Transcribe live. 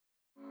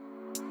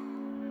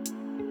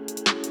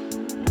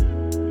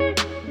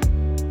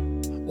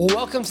Well,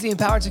 welcome to the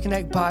Empowered to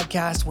Connect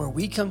podcast, where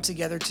we come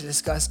together to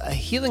discuss a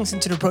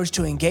healing-centered approach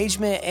to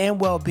engagement and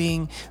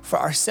well-being for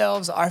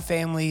ourselves, our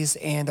families,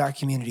 and our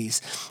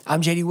communities.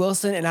 I'm JD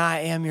Wilson, and I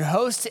am your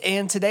host.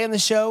 And today on the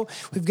show,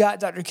 we've got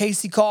Dr.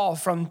 Casey Call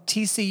from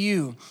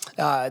TCU.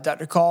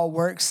 Dr. Call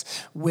works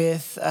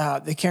with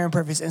the Care and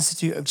Purpose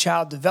Institute of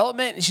Child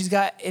Development, and she's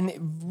got a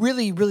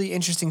really, really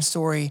interesting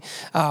story,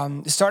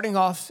 starting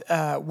off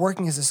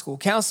working as a school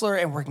counselor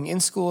and working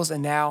in schools,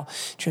 and now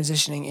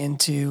transitioning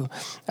into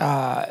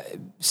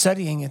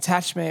studying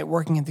attachment,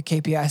 working at the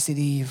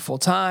KPICD full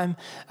time.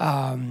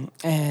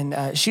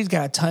 And she's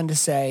got a ton to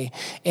say,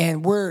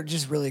 and we're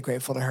just really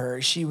grateful to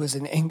her. She was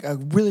a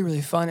really,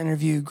 really fun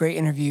interview, great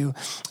interview.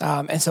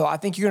 And so I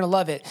think you're going to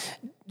love it.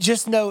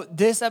 Just note,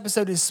 this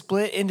episode is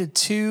split into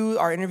two.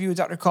 Our interview with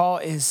Dr. Call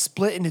is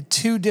split into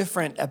two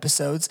different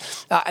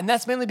episodes. And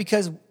that's mainly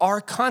because our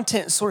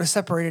content sort of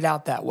separated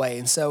out that way.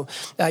 And so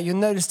you'll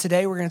notice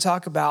today we're going to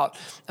talk about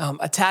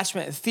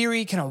attachment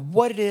theory, kind of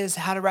what it is,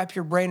 how to wrap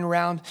your brain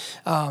around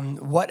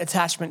what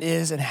attachment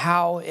is and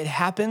how it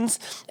happens.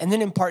 And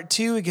then in part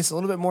two, it gets a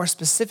little bit more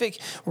specific.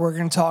 We're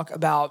going to talk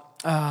about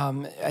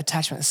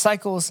attachment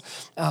cycles.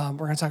 We're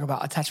going to talk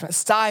about attachment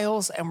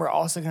styles, and we're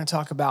also going to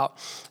talk about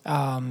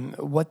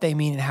what they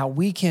mean and how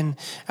we can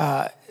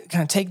kind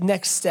of take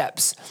next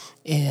steps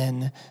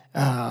in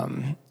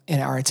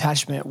our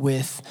attachment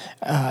with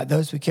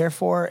those we care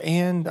for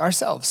and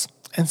ourselves.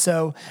 And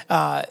so,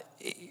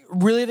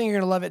 really think you're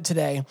going to love it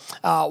today.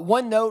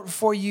 One note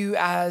for you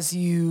as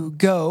you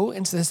go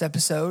into this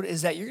episode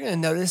is that you're going to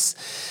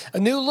notice a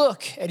new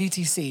look at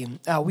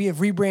ETC. We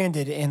have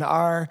rebranded, and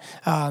our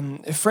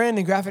friend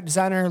and graphic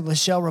designer,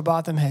 Lachelle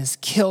Robotham, has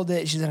killed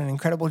it. She's done an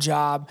incredible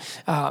job,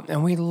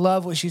 and we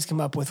love what she's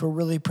come up with. We're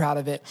really proud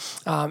of it.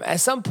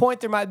 At some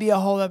point, there might be a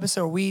whole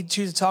episode where we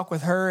choose to talk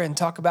with her and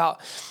talk about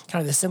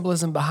kind of the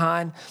symbolism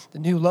behind the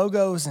new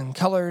logos and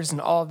colors and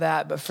all of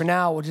that. But for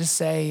now, we'll just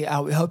say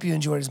we hope you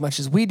enjoyed it as much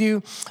as we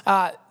do.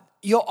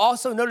 You'll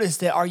also notice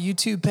that our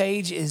YouTube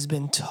page has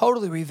been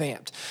totally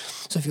revamped.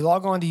 So if you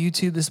log on to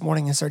YouTube this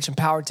morning and search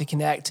Empowered to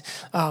Connect,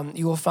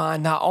 you will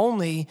find not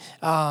only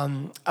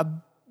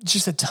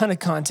just a ton of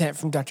content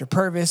from Dr.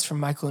 Purvis, from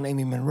Michael and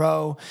Amy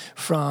Monroe,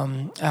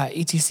 from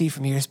ETC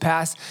from years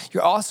past.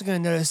 You're also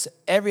going to notice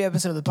every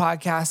episode of the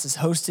podcast is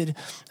hosted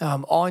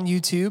on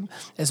YouTube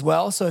as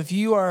well. So if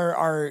you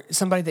are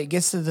somebody that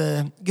gets to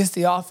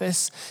the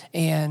office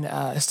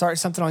and starts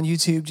something on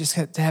YouTube, just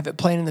to have it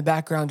playing in the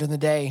background during the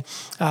day,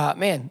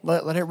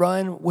 let it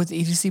run with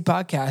the ETC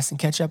podcast and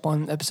catch up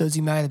on episodes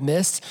you might have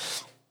missed.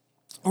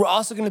 We're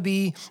also going to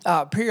be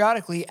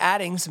periodically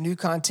adding some new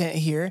content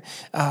here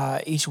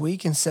each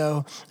week. And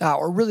so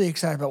we're really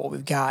excited about what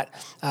we've got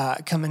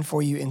coming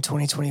for you in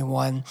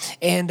 2021.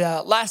 And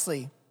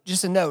lastly,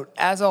 just a note,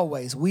 as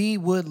always, we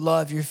would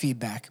love your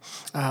feedback.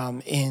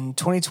 In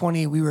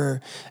 2020, we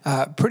were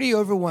pretty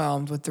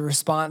overwhelmed with the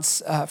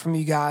response from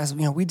you guys.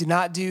 You know, we did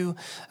not do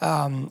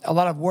a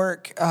lot of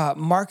work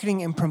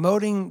marketing and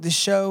promoting the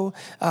show,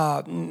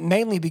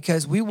 mainly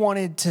because we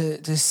wanted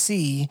to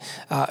see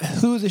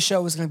who the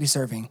show was going to be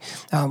serving.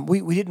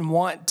 We didn't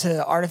want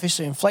to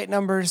artificially inflate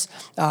numbers.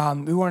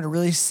 We wanted to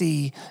really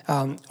see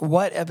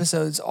what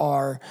episodes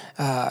are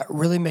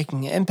really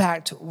making an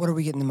impact. What are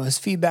we getting the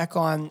most feedback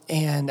on?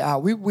 And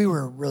we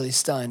were really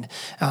stunned.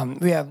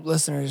 We have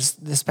listeners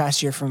this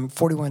past year from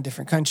 41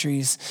 different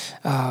countries.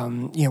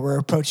 We're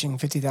approaching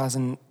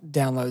 50,000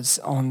 downloads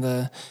on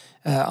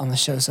the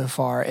show so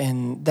far,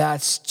 and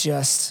that's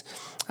just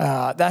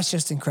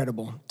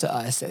incredible to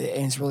us, and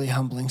it's really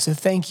humbling. So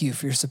thank you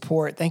for your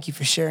support. Thank you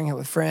for sharing it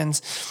with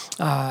friends.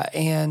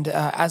 And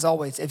as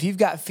always, if you've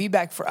got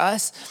feedback for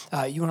us,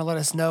 you want to let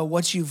us know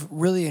what you've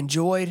really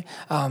enjoyed,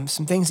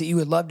 some things that you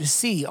would love to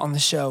see on the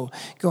show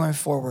going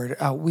forward.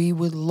 We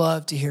would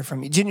love to hear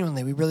from you.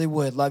 Genuinely, we really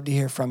would love to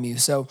hear from you.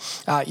 So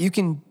you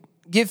can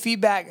give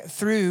feedback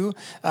through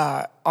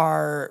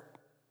our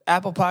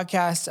Apple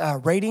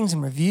Podcast ratings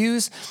and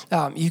reviews.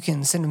 You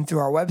can send them through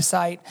our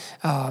website,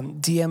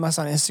 DM us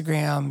on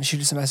Instagram,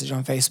 shoot us a message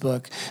on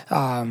Facebook,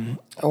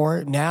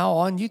 or now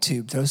on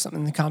YouTube. Throw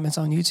something in the comments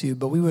on YouTube.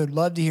 But we would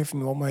love to hear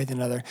from you one way or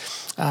another.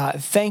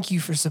 Thank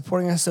you for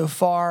supporting us so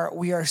far.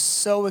 We are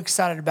so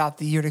excited about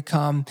the year to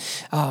come,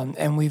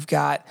 and we've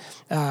got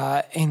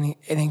an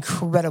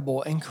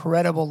incredible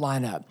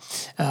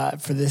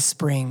lineup for this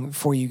spring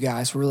for you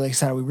guys. We're really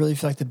excited. We really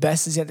feel like the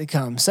best is yet to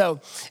come. So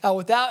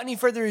without any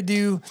further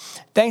ado,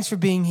 thanks for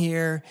being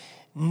here.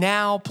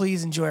 Now,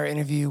 please enjoy our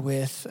interview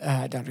with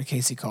Dr.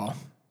 Casey Call.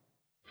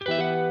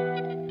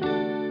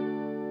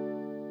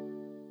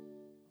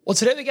 Well,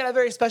 today we got a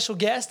very special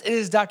guest. It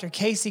is Dr.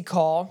 Casey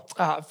Call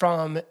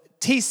from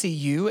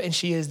TCU, and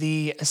she is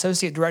the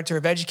Associate Director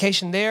of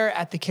Education there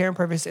at the Care and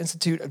Purpose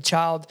Institute of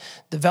Child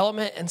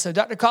Development. And so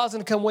Dr. Call is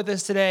going to come with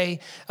us today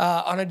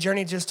on a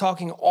journey just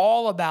talking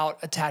all about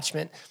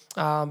attachment.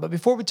 But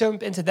before we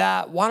jump into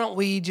that, why don't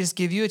we just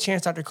give you a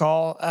chance, Dr.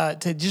 Call,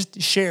 to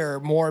just share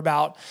more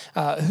about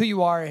who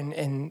you are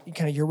and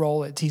kind of your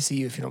role at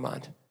TCU, if you don't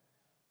mind.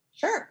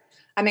 Sure.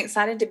 I'm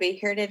excited to be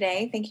here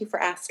today. Thank you for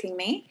asking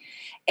me.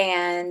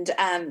 And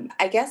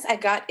I guess I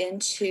got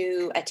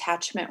into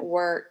attachment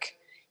work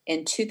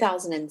in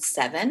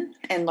 2007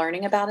 and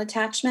learning about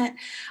attachment.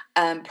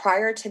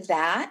 Prior to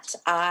that,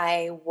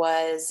 I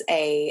was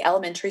a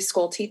elementary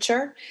school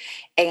teacher,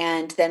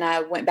 and then I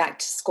went back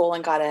to school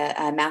and got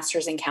a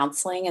master's in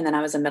counseling, and then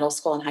I was a middle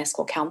school and high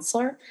school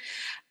counselor.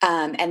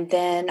 And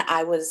then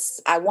I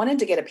wanted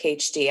to get a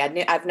PhD.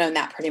 I've known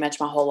that pretty much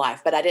my whole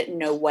life, but I didn't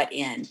know what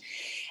in.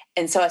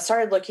 And so I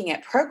started looking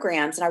at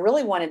programs, and I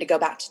really wanted to go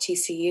back to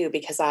TCU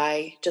because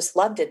I just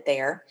loved it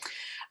there.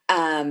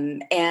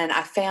 And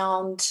I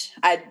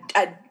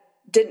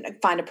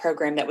didn't find a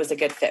program that was a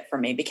good fit for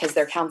me because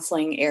their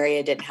counseling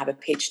area didn't have a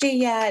PhD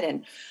yet.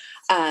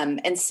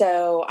 And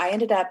so I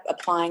ended up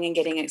applying and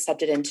getting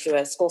accepted into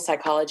a school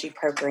psychology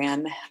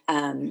program.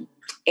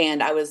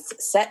 And I was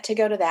set to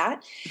go to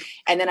that.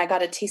 And then I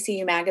got a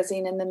TCU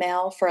magazine in the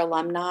mail for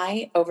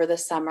alumni over the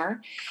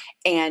summer.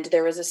 And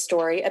there was a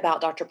story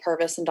about Dr.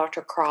 Purvis and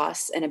Dr.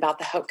 Cross and about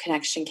the Hope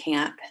Connection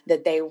camp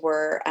that they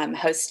were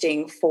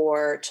hosting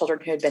for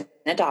children who had been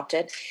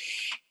adopted.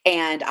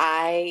 And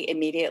I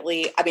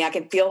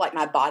can feel like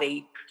my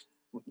body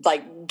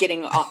like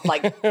getting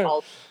like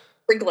all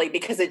sprinkly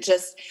because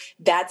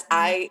that's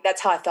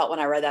how I felt when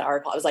I read that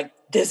article. I was like,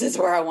 this is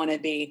where I want to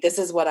be. This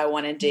is what I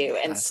want to do.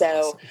 And That's so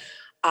awesome.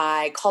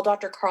 I called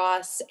Dr.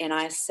 Cross and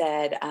I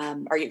said,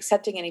 are you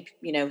accepting any,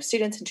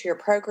 students into your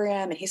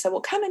program? And he said, well,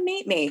 come and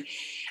meet me.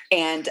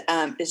 And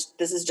this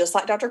is just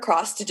like Dr.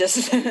 Cross to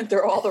just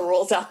throw all the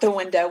rules out the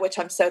window, which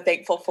I'm so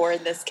thankful for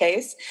in this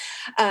case.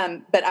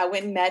 But I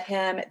went and met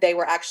him. They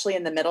were actually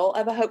in the middle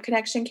of a Hope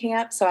Connection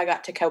camp. So I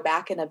got to go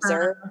back and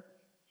observe.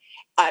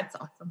 That's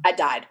awesome. I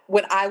died.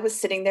 When I was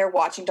sitting there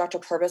watching Dr.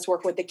 Purvis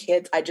work with the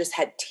kids, I just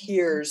had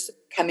tears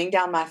coming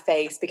down my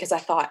face because I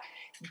thought,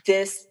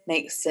 this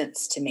makes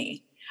sense to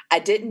me. I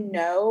didn't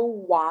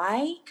know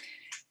why,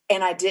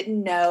 and I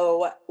didn't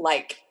know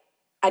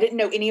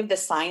any of the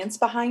science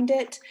behind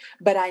it,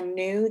 but I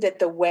knew that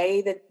the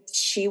way that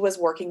she was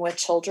working with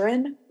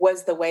children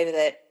was the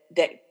way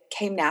that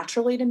came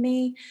naturally to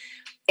me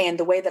and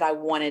the way that I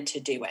wanted to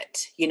do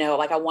it.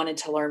 I wanted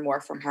to learn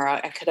more from her.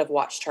 I could have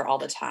watched her all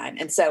the time.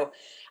 And so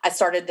I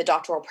started the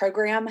doctoral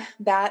program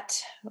that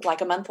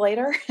like a month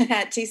later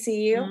at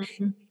TCU.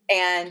 Mm-hmm.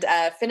 And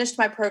finished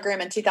my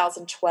program in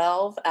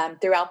 2012.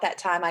 Throughout that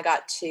time, I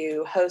got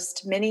to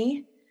host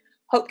many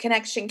Hope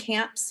Connection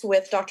camps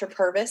with Dr.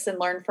 Purvis and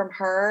learn from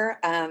her.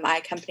 I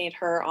accompanied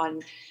her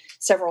on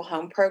several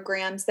home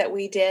programs that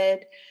we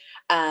did.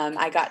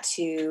 I got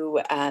to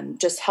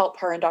just help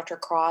her and Dr.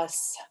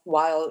 Cross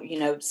while,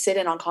 sit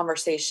in on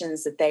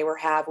conversations that they were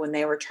having when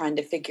they were trying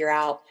to figure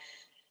out,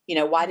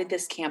 why did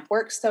this camp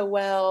work so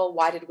well?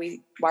 Why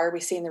are we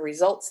seeing the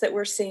results that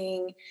we're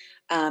seeing?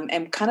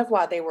 And kind of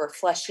while they were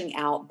fleshing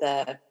out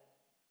the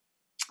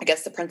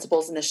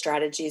principles and the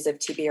strategies of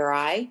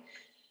TBRI,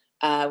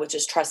 which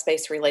is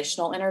trust-based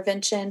relational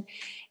intervention.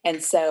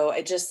 And so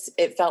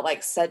it felt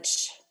like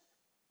such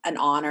an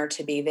honor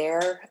to be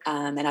there.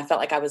 And I felt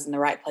like I was in the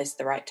right place at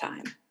the right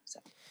time. So.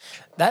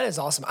 That is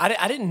awesome.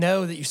 I didn't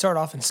know that you started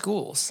off in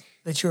schools,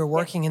 that you were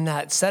working in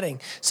that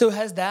setting. So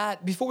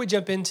before we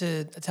jump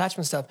into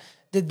attachment stuff,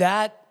 did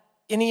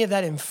any of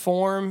that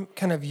inform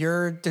kind of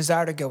your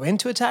desire to go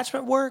into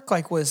attachment work?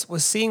 Like was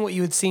seeing what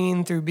you had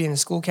seen through being a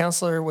school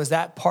counselor, was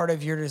that part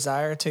of your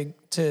desire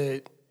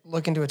to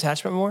look into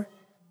attachment more?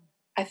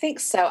 I think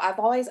so.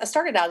 I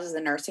started out as a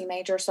nursing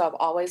major, so I've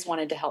always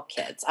wanted to help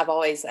kids.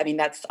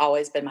 That's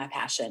always been my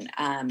passion.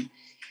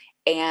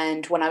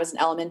 And when I was an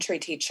elementary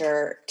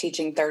teacher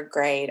teaching third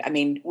grade,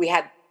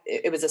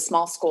 it was a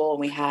small school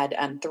and we had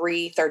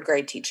 3 third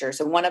grade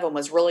teachers. And one of them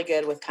was really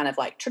good with kind of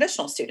like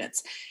traditional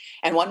students.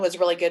 And one was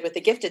really good with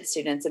the gifted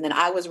students. And then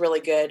I was really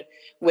good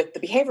with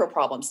the behavioral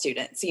problem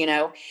students,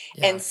 Yeah.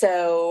 And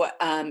so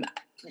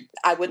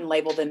I wouldn't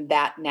label them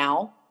that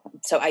now.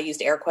 So I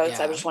used air quotes.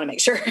 Yeah. I just want to make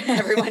sure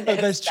everyone knows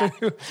that's that.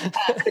 True.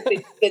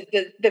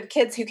 The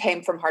kids who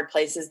came from hard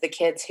places, the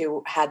kids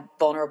who had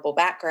vulnerable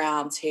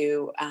backgrounds,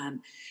 who,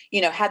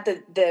 had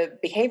the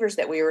behaviors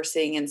that we were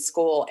seeing in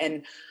school.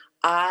 And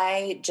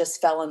I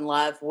just fell in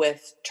love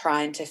with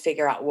trying to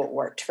figure out what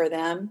worked for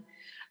them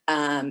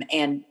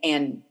and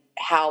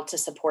how to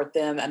support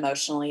them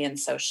emotionally and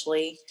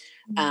socially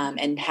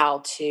and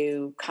how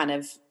to kind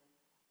of,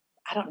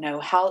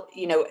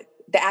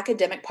 the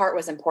academic part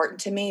was important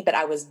to me, but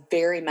I was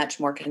very much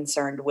more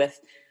concerned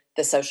with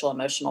the social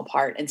emotional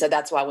part. And so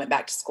that's why I went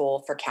back to school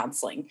for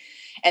counseling.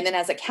 And then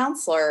as a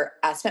counselor,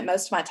 I spent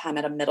most of my time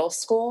at a middle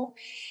school.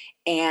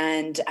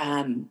 And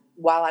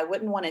while I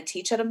wouldn't want to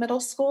teach at a middle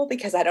school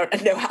because I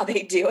don't know how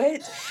they do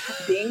it,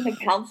 being the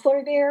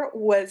counselor there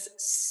was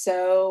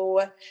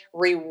so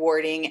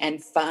rewarding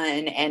and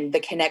fun. And the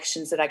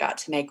connections that I got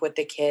to make with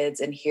the kids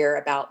and hear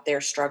about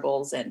their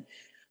struggles and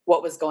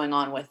what was going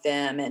on with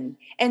them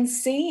and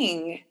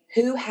seeing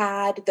who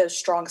had those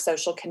strong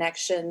social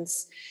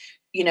connections,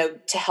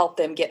 to help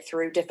them get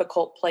through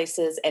difficult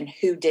places and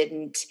who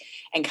didn't,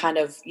 and kind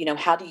of,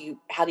 how do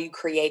you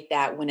create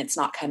that when it's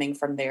not coming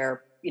from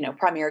their,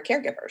 primary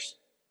caregivers?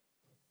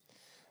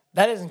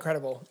 That is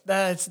incredible.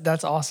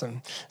 That's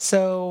awesome.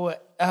 So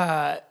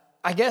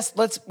I guess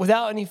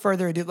without any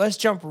further ado, let's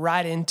jump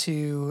right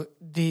into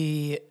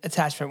the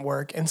attachment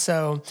work. And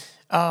so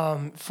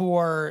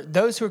for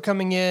those who are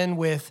coming in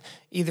with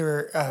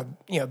either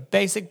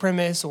basic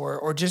premise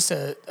or just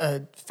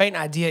a faint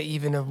idea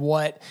even of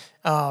what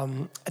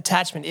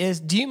attachment is,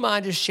 do you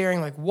mind just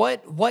sharing like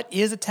what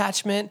is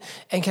attachment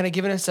and kind of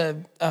giving us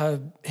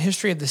a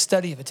history of the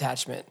study of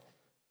attachment?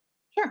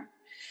 Sure.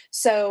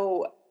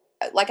 So,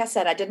 like I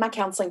said, I did my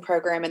counseling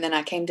program and then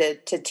I came to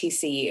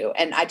TCU.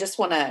 And I just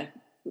want to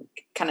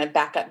kind of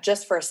back up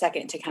just for a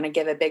second to kind of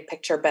give a big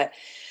picture. But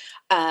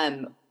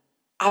I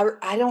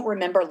don't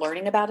remember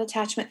learning about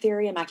attachment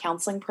theory in my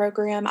counseling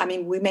program. I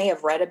mean, we may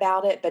have read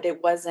about it, but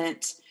it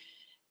wasn't,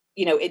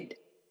 there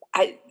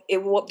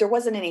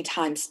wasn't any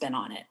time spent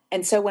on it.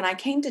 And so when I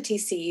came to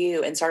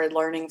TCU and started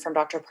learning from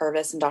Dr.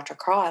 Purvis and Dr.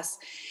 Cross,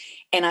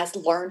 and I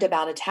learned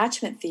about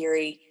attachment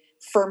theory,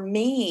 for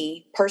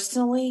me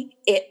personally,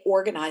 it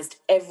organized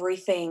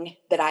everything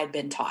that I'd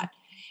been taught.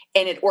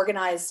 And it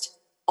organized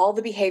all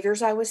the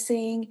behaviors I was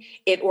seeing.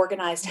 It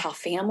organized how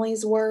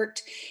families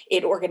worked.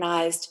 It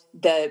organized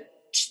the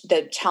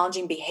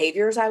challenging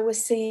behaviors I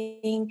was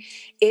seeing.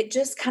 It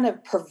just kind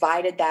of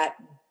provided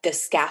the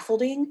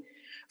scaffolding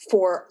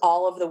for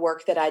all of the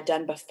work that I'd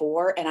done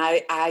before. And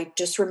I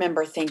just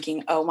remember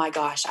thinking, oh my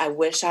gosh, I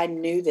wish I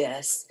knew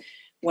this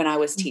when I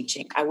was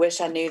teaching. I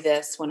wish I knew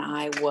this when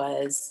I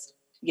was,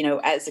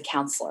 as a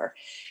counselor.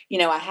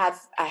 I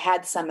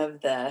had some of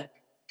the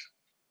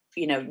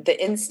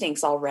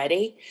instincts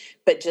already,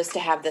 but just to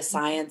have the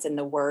science and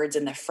the words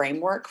and the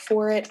framework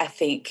for it, I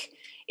think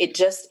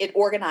it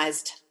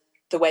organized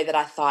the way that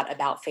I thought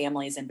about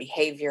families and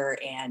behavior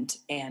and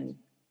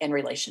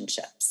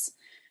relationships.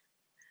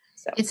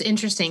 So it's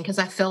interesting because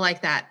I feel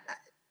like that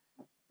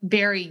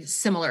very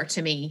similar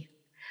to me.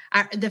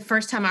 The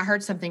first time I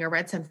heard something or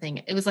read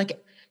something, it was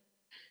like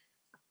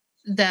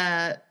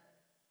a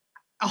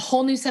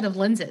whole new set of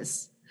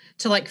lenses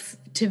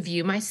to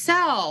view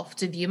myself,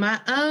 to view my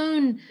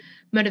own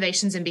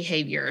motivations and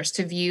behaviors,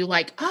 to view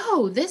like,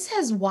 oh, this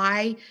is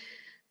why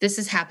this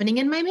is happening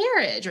in my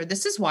marriage, or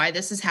this is why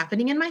this is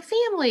happening in my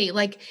family.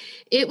 Like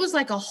it was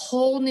like a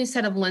whole new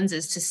set of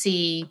lenses to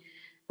see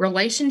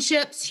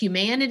relationships,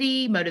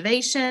 humanity,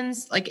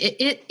 motivations. Like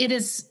it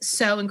is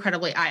so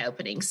incredibly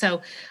eye-opening.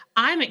 So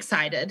I'm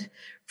excited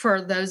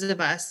for those of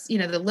us,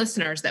 the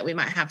listeners that we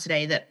might have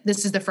today, that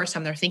this is the first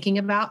time they're thinking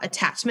about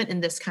attachment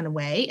in this kind of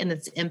way and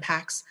its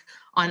impacts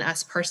on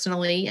us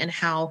personally, and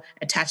how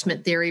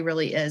attachment theory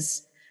really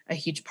is a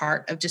huge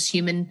part of just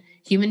human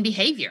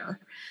behavior,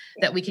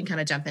 that we can kind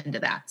of jump into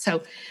that.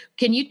 So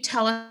can you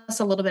tell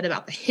us a little bit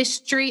about the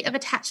history of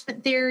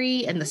attachment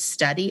theory and the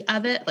study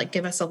of it? Like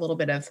give us a little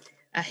bit of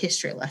a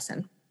history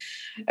lesson.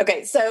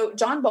 Okay, so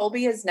John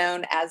Bowlby is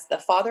known as the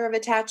father of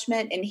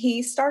attachment, and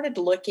he started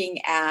looking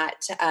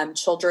at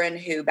children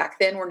who back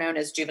then were known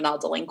as juvenile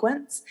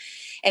delinquents.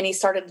 And he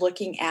started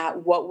looking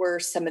at what were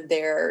some of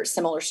their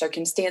similar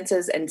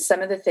circumstances, and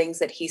some of the things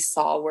that he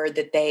saw were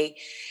that they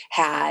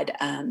had,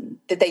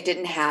 that they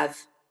didn't have,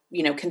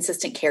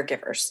 consistent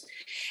caregivers.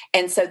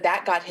 And so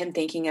that got him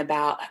thinking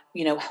about,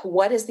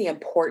 what is the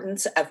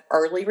importance of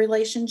early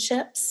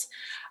relationships?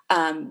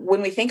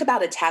 When we think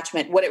about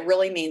attachment, what it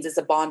really means is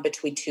a bond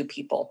between two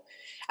people.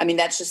 I mean,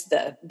 that's just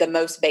the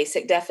most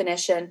basic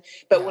definition.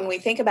 But when we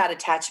think about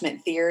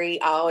attachment theory,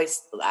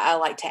 I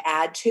like to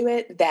add to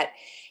it that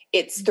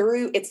it's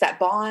that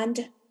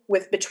bond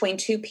between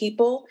two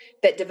people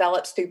that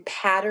develops through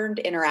patterned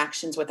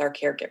interactions with our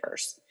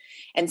caregivers.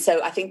 And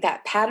so I think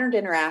that patterned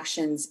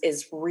interactions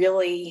is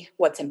really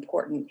what's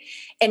important.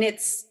 And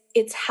it's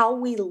how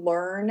we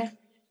learn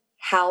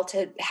how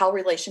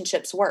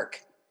relationships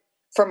work.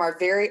 From our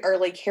very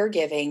early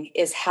caregiving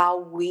is how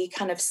we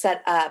kind of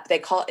set up, they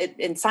call it,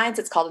 in science,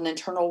 it's called an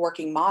internal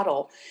working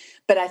model.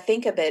 But I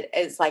think of it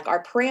as like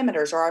our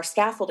parameters or our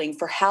scaffolding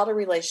for how do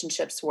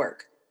relationships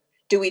work.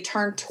 Do we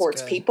turn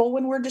towards people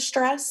when we're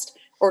distressed,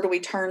 or do we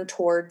turn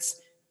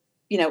towards,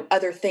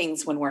 other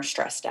things when we're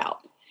stressed out?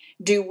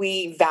 Do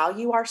we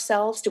value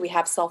ourselves? Do we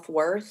have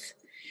self-worth?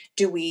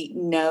 Do we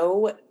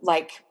know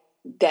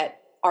that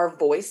our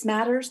voice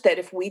matters, that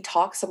if we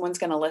talk, someone's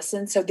going to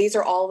listen? So these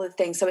are all the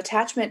things. So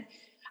attachment,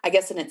 I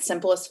guess in its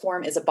simplest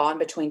form, is a bond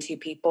between two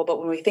people. But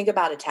when we think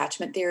about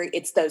attachment theory,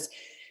 it's those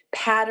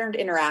patterned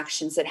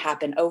interactions that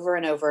happen over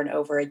and over and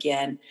over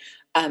again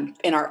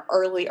in our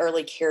early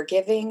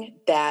caregiving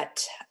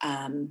that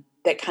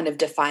kind of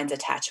defines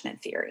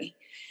attachment theory.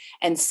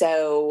 And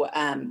so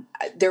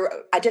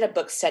I did a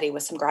book study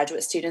with some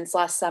graduate students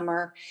last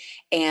summer,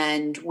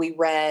 and we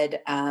read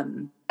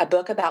a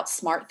book about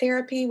SMART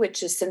therapy,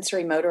 which is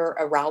sensory motor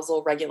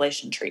arousal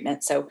regulation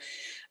treatment. So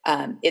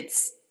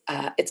it's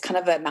kind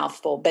of a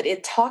mouthful, but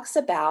it talks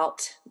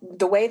about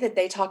the way that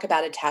they talk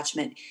about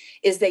attachment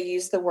is they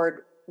use the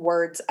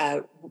words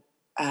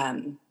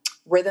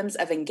rhythms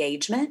of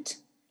engagement.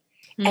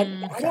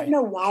 And I don't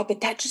know why,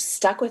 but that just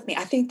stuck with me.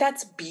 I think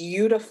that's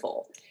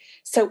beautiful.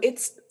 So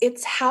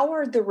it's how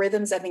are the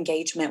rhythms of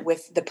engagement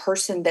with the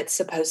person that's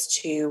supposed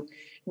to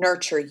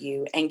nurture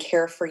you and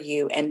care for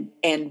you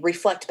and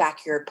reflect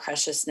back your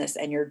preciousness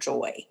and your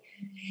joy.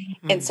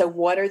 And so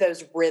what are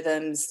those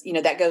rhythms,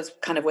 that goes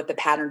kind of with the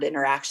patterned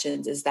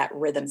interactions, is that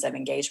rhythms of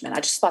engagement. I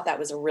just thought that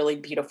was a really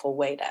beautiful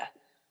way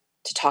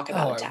to talk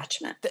about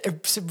attachment.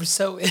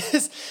 So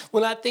is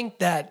when I think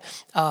that,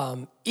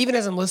 even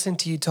as I'm listening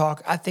to you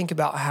talk, I think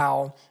about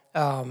how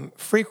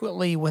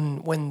frequently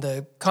when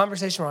the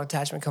conversation around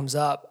attachment comes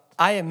up,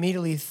 I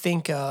immediately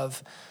think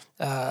of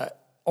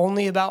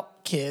only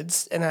about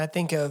kids, and I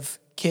think of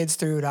kids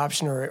through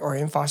adoption or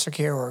in foster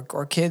care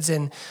or kids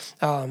in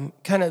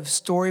kind of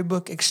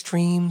storybook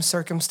extreme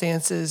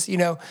circumstances,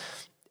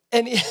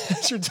 And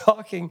as you're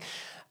talking,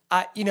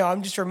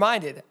 I'm just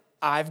reminded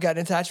I've got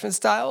an attachment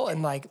style,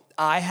 and like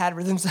I had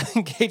rhythms of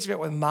engagement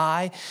with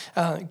my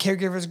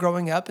caregivers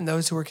growing up and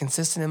those who were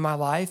consistent in my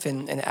life,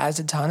 and as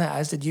did Tana,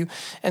 as did you.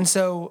 And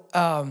so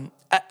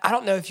I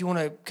don't know if you want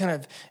to kind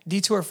of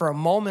detour for a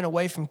moment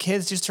away from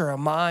kids just to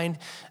remind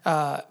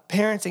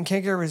parents and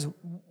caregivers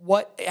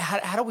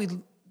how do we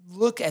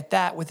look at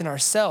that within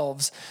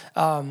ourselves,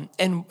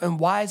 and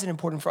why is it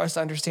important for us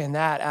to understand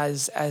that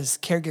as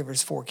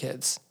caregivers for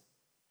kids?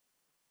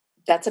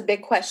 That's a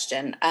big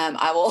question.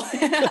 I will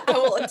I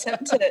will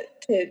attempt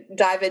to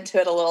dive into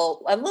it a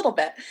little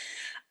bit.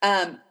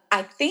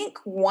 I think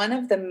one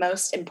of the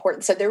most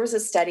important. So there was a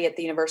study at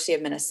the University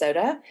of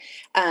Minnesota,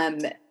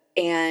 and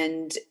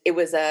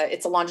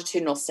it's a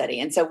longitudinal study.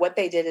 And so what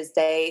they did is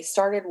they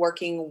started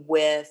working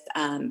with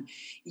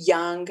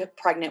young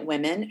pregnant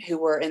women who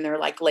were in their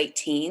late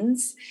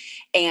teens,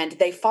 and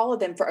they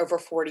followed them for over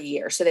 40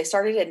 years. So they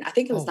started in, I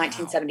think it was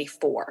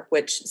 1974,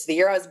 which is the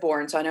year I was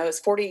born. So I know it's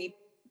 40.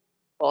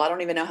 Well, I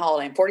don't even know how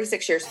old I am,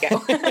 46 years ago.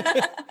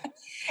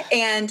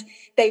 And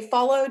they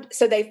followed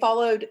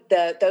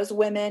those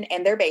women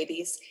and their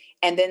babies,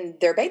 and then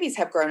their babies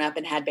have grown up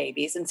and had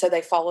babies. And so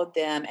they followed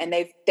them, and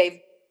they've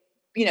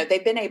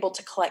been able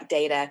to collect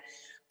data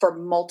for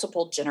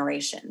multiple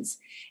generations.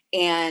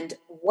 And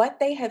what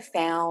they have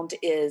found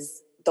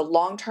is the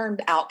long-term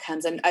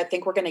outcomes, and I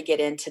think we're going to get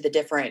into the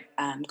different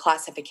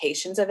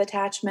classifications of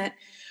attachment,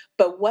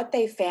 but what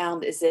they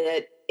found is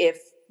that if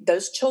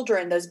those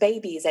children, those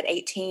babies at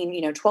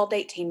 18, 12 to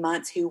 18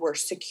 months who were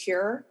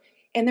secure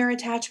in their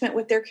attachment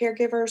with their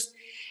caregivers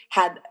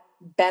had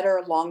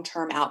better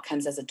long-term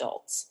outcomes as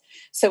adults.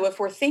 So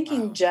if we're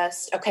thinking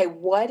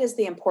what is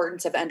the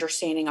importance of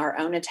understanding our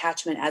own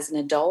attachment as an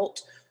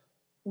adult?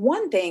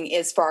 One thing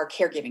is for our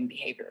caregiving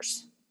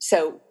behaviors.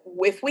 So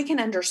if we can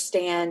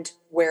understand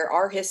where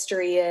our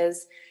history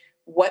is,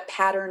 what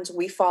patterns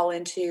we fall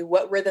into,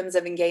 what rhythms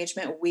of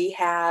engagement we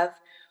have,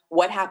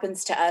 what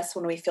happens to us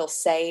when we feel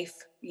safe,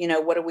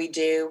 what do we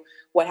do?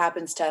 What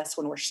happens to us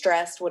when we're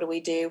stressed? What do we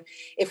do?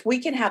 If we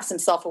can have some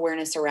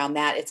self-awareness around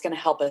that, it's going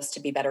to help us to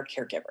be better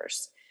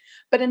caregivers.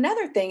 But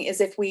another thing is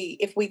if we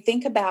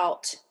think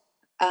about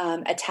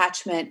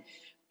attachment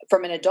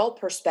from an adult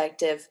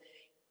perspective,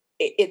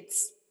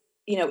 it's,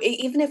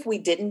 even if we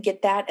didn't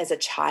get that as a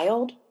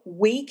child,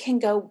 we can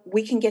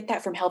get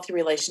that from healthy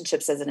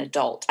relationships as an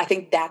adult. I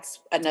think that's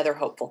another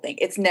hopeful thing.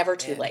 It's never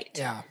too late.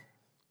 Yeah.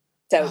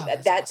 So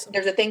awesome.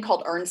 There's a thing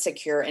called earn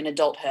secure in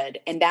adulthood.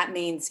 And that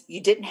means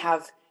you didn't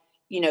have,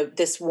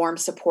 this warm,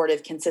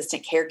 supportive,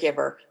 consistent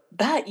caregiver,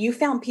 but you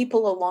found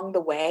people along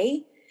the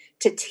way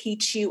to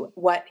teach you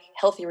what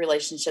healthy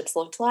relationships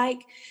looked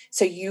like,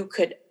 so you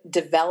could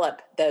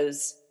develop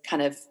those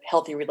kind of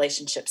healthy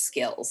relationship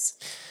skills.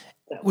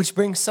 Which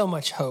brings so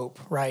much hope,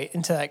 right,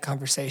 into that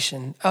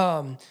conversation.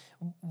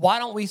 Why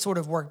don't we sort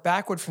of work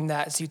backward from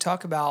that? So you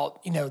talk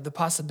about, the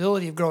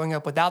possibility of growing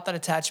up without that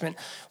attachment.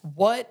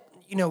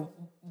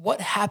 What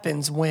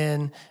happens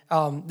when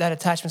that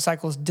attachment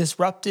cycle is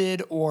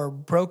disrupted or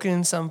broken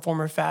in some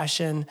form or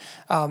fashion?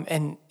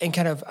 And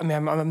kind of,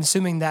 I'm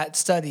assuming that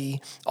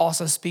study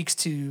also speaks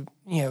to,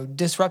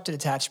 disrupted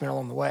attachment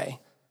along the way.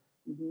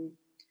 Mm-hmm.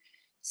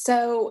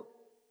 So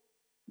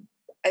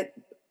I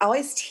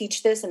always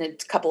teach this in a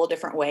couple of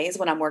different ways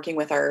when I'm working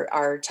with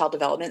our child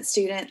development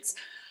students.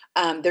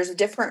 There's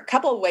a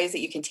couple of ways that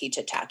you can teach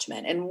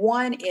attachment. And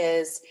one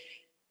is,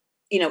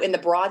 in the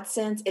broad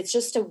sense, it's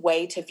just a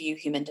way to view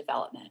human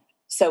development.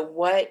 So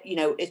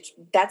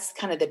that's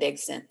kind of the big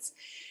sense.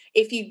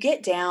 If you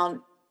get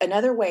down,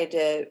 another way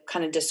to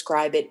kind of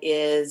describe it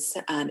is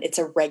it's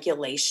a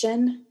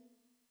regulation.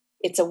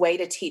 It's a way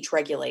to teach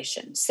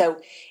regulation. So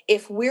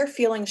if we're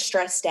feeling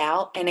stressed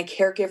out and a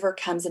caregiver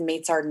comes and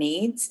meets our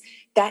needs,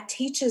 that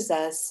teaches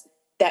us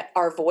that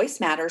our voice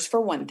matters, for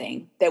one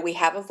thing, that we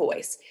have a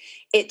voice.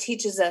 It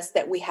teaches us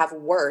that we have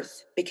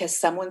worth because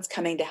someone's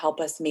coming to help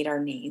us meet our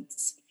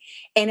needs.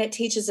 And it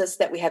teaches us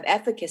that we have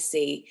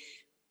efficacy,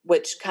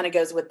 which kind of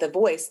goes with the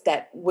voice,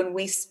 that when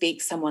we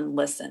speak, someone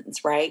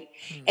listens, right?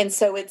 Mm-hmm. And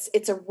so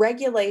it's a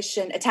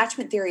regulation.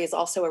 Attachment theory is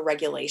also a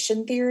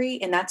regulation theory,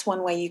 and that's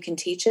one way you can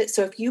teach it.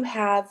 So if you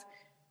have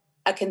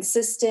a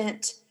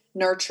consistent,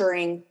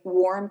 nurturing,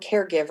 warm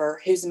caregiver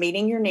who's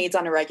meeting your needs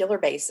on a regular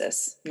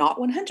basis, not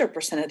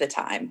 100% of the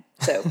time.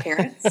 So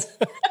parents,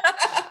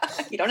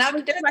 You don't have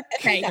to do it.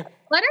 Okay,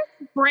 let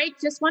us break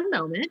just one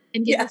moment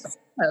and give us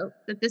hope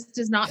that this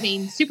does not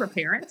mean super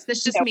parents.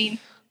 This just means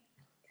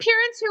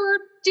parents who are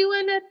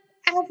doing an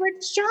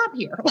average job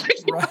here.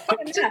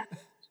 Right.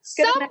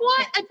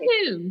 Somewhat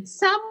attuned,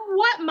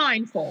 somewhat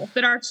mindful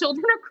that our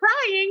children are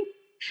crying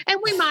and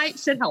we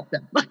should help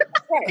them.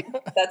 Right.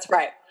 That's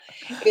right.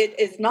 It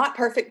is not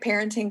perfect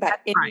parenting by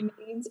any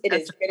means. It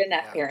is good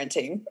enough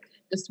parenting.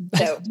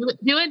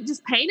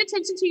 Just paying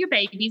attention to your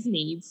baby's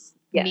needs.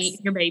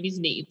 Meet your baby's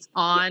needs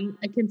on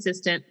a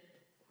consistent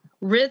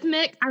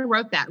rhythmic. I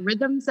wrote that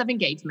rhythms of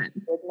engagement.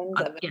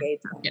 Rhythms of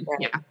engagement. Right.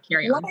 Yeah.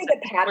 Carry on. What are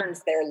the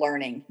patterns they're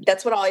learning?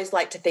 That's what I always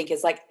like to think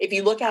is like, if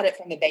you look at it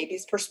from the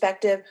baby's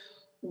perspective,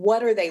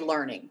 what are they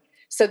learning?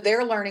 So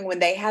they're learning when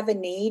they have a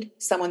need,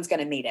 someone's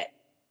going to meet it,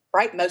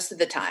 right? Most of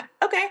the time.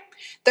 Okay.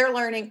 They're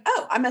learning,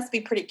 oh, I must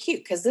be pretty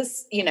cute because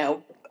this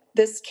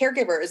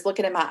caregiver is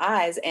looking in my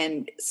eyes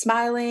and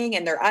smiling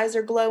and their eyes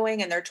are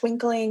glowing and they're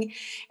twinkling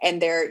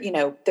and they're,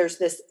 there's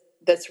this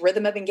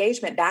rhythm of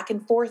engagement back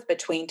and forth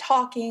between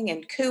talking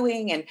and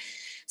cooing. And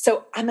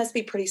so I must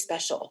be pretty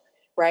special,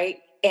 right?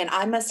 And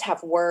I must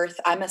have worth.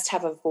 I must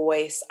have a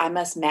voice. I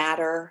must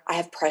matter. I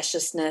have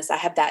preciousness. I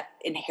have that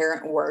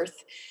inherent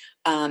worth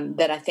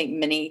that I think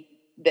many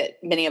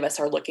of us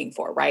are looking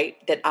for, right?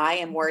 That I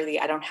am worthy.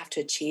 I don't have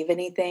to achieve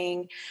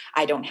anything.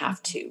 I don't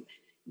have to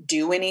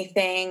do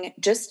anything.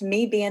 Just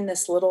me being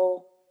this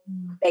little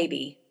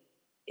baby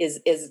is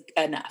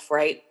enough,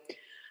 right?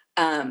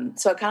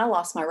 So I kind of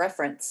lost my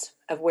reference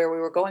of where we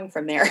were going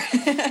from there.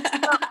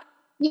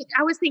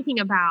 I was thinking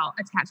about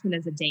attachment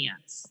as a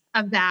dance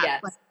of that.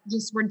 Like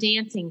just we're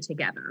dancing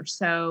together.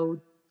 So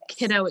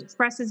kiddo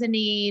expresses a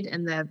need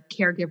and the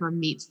caregiver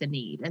meets the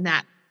need, and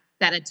that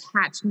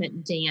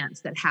attachment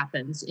dance that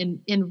happens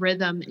in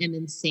rhythm and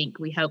in sync.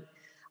 We hope,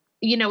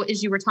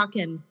 as you were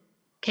talking,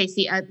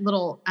 Casey, a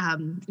little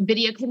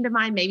video came to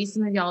mind. Maybe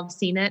some of y'all have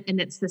seen it.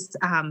 And it's this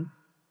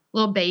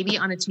little baby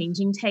on a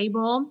changing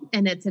table.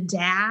 And it's a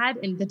dad.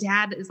 And the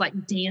dad is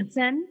like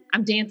dancing.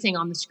 I'm dancing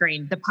on the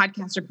screen. The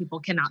podcaster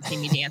people cannot see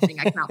me dancing.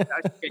 I cannot do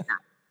that.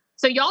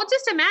 So y'all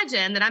just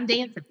imagine that I'm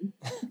dancing.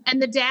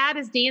 And the dad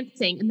is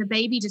dancing. And the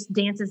baby just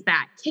dances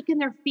back, kicking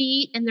their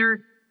feet. And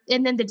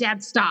then the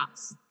dad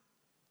stops.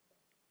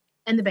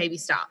 And the baby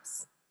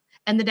stops.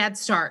 And the dad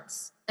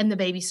starts. And the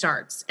baby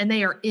starts, and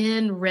they are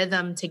in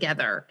rhythm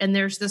together. And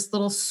there's this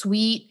little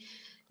sweet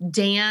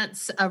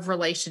dance of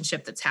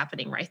relationship that's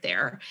happening right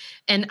there.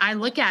 And I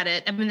look at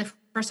it. I mean, the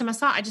first time I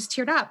saw it, I just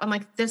teared up. I'm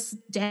like, this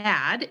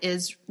dad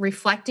is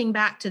reflecting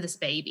back to this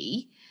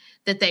baby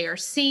that they are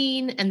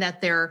seen and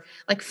that their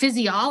like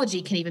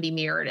physiology can even be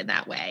mirrored in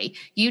that way.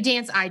 You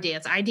dance, I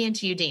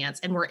dance, you dance,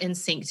 and we're in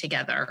sync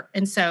together.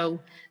 And so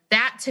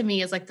that to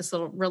me is like this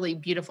little really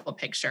beautiful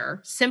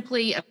picture,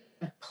 simply a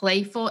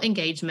playful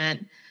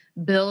engagement,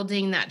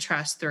 building that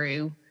trust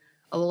through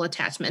a little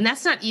attachment. And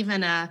that's not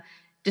even a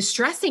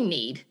distressing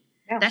need.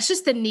 Yeah. That's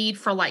just the need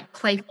for like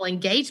playful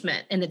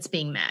engagement, and it's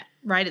being met,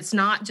 right? It's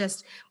not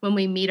just when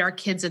we meet our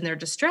kids in their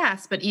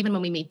distress, but even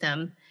when we meet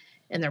them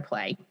in their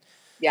play.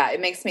 Yeah,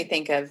 it makes me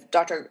think of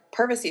Dr.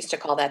 Purvis used to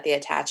call that the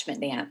attachment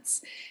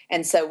dance.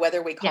 And so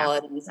whether we call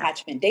it an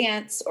attachment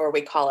dance or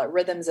we call it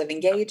rhythms of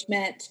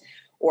engagement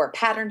or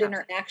patterned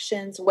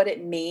interactions, what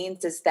it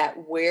means is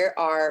that we're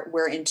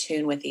in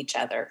tune with each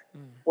other.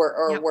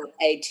 We're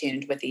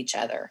attuned with each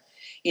other.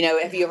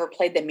 Have you ever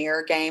played the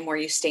mirror game where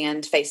you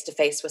stand face to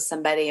face with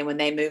somebody and when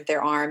they move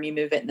their arm, you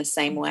move it in the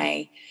same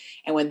way?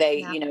 And when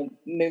they,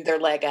 move their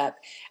leg up,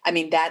 I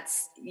mean,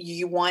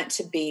 you want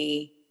to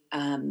be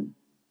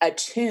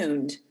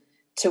attuned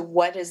to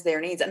what is their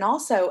needs and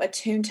also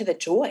attuned to the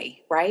joy,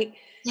 right?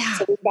 Yeah.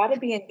 So we've got to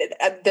be in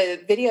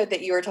the video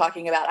that you were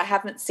talking about. I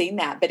haven't seen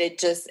that, but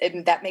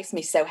that makes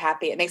me so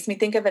happy. It makes me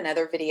think of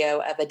another video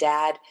of a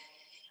dad,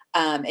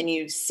 and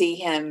you see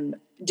him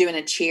doing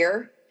a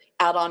cheer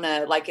out on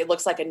it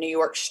looks like a New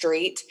York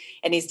street,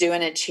 and he's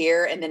doing a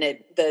cheer, and then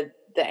the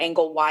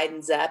angle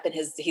widens up, and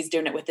he's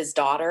doing it with his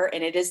daughter,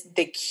 and it is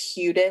the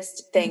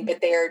cutest thing.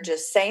 But they're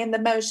just saying the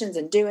motions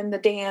and doing the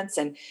dance,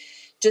 and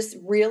just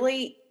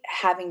really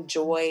having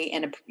joy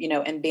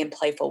and being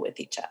playful with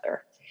each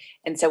other.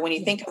 And so when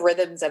you think of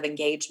rhythms of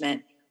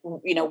engagement,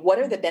 what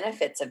are the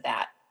benefits of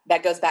that?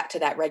 That goes back to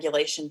that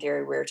regulation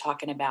theory we were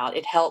talking about.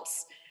 It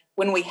helps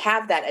when we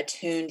have that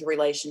attuned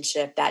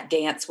relationship, that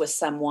dance with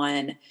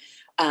someone,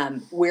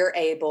 we're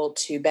able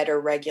to better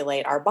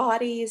regulate our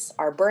bodies,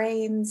 our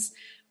brains,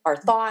 our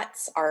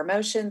thoughts, our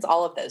emotions,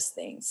 all of those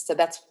things. So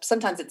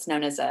sometimes it's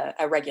known as a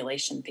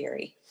regulation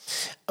theory.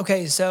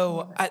 Okay,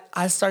 so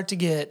I start to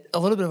get a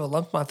little bit of a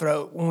lump in my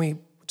throat when we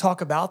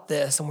talk about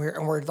this, and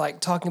we're like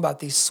talking about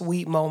these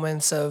sweet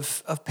moments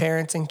of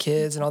parents and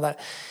kids and all that.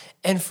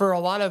 And for a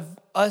lot of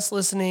us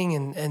listening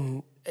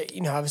and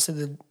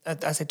obviously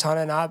I say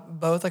Tana and I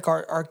both, like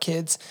our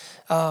kids,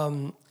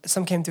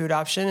 some came through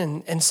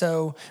adoption. And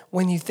so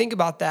when you think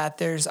about that,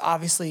 there's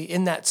obviously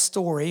in that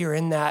story or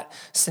in that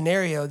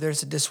scenario,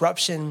 there's a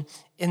disruption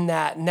in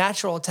that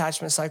natural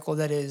attachment cycle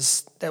that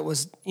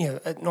was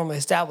normally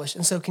established.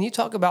 And so can you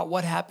talk about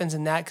what happens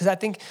in that? Because I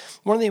think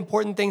one of the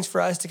important things for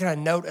us to kind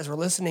of note as we're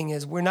listening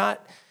is we're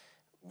not,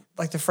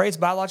 like the phrase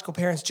biological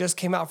parents just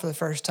came out for the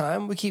first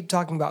time. We keep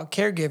talking about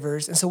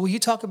caregivers. And so will you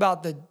talk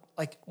about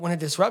when a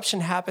disruption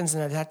happens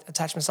in an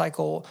attachment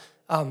cycle,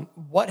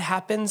 what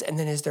happens? And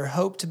then is there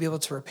hope to be able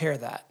to repair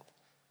that?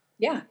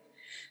 Yeah.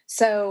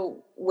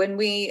 So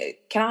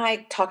can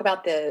I talk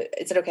about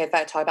is it okay if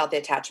I talk about the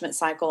attachment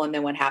cycle and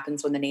then what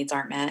happens when the needs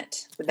aren't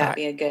met? Would that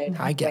be a good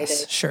I guess,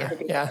 way to sure.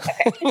 Yeah.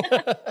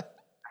 Okay.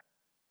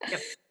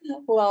 Yep.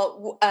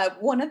 Well,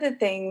 one of the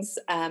things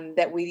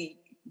that we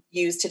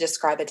use to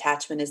describe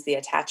attachment is the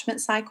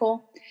attachment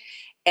cycle.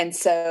 And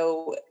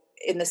so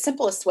in the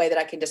simplest way that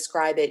I can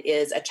describe it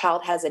is a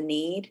child has a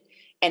need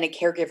and a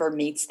caregiver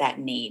meets that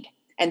need.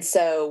 And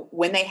so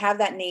when they have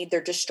that need,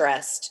 they're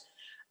distressed.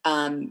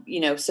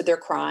 So they're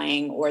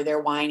crying or they're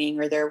whining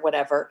or they're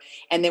whatever.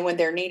 And then when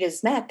their need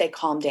is met, they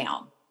calm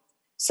down.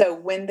 So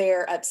when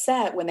they're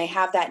upset, when they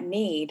have that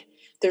need,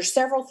 there's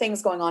several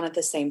things going on at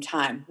the same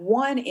time.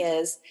 One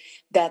is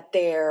that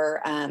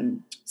their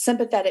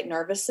sympathetic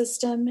nervous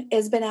system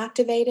has been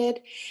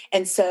activated.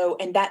 And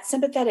that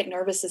sympathetic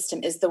nervous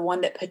system is the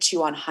one that puts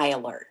you on high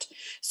alert.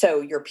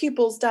 So your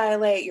pupils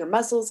dilate, your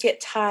muscles get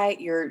tight,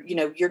 you're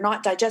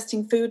not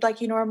digesting food like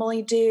you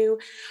normally do.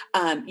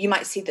 You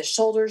might see the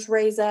shoulders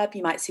raise up,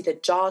 you might see the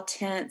jaw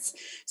tense.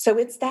 So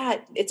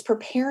it's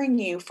preparing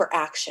you for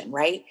action,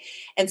 right?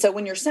 And so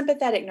when your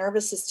sympathetic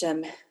nervous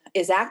system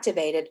is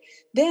activated,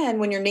 then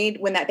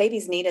when that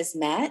baby's need is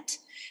met,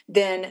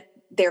 then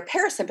their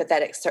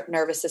parasympathetic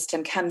nervous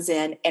system comes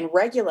in and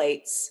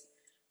regulates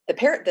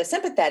the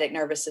sympathetic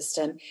nervous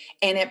system,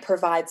 and it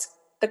provides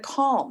the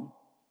calm,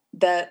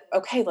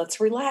 okay,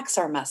 let's relax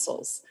our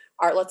muscles,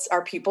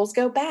 our pupils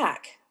go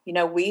back,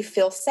 we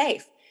feel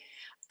safe.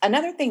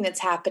 Another thing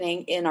that's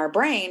happening in our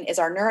brain is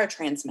our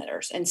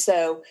neurotransmitters. And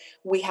so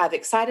we have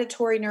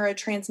excitatory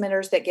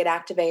neurotransmitters that get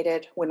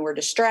activated when we're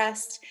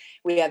distressed.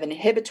 We have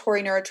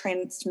inhibitory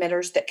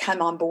neurotransmitters that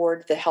come on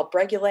board that help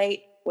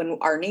regulate when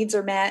our needs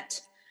are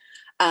met.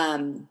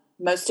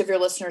 Most of your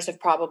listeners have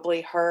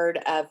probably heard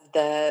of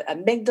the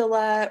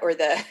amygdala or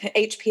the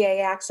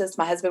HPA axis.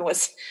 My husband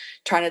was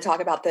trying to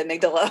talk about the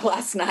amygdala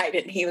last night,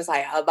 and he was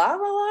like, blah, blah,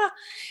 blah.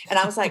 And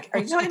I was like, are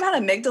you talking about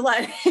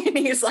amygdala? And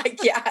he was like,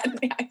 yeah.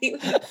 He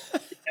didn't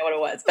know what it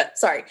was, but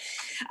sorry.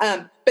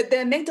 But the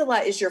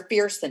amygdala is your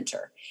fear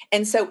center.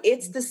 And so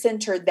it's the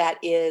center that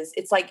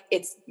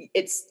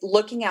it's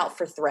looking out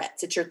for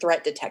threats. It's your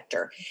threat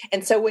detector.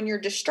 And so when you're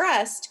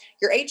distressed,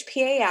 your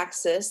HPA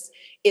axis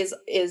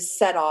is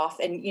set off,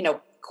 and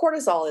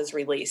cortisol is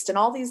released, and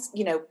all these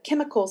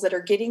chemicals that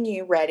are getting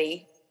you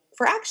ready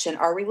for action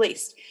are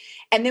released.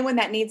 And then when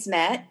that need's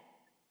met,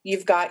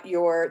 you've got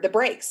the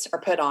brakes are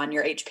put on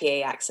your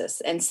HPA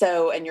axis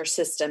and your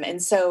system,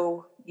 and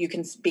so you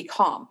can be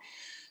calm.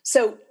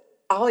 So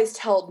I always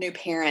tell new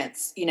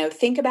parents,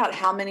 think about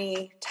how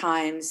many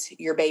times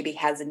your baby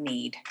has a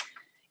need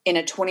in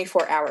a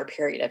 24-hour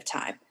period of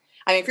time.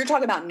 I mean, if you're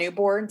talking about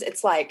newborns,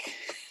 it's like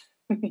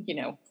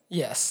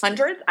yes,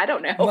 hundreds. I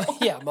don't know.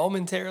 Yeah,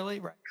 momentarily,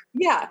 right?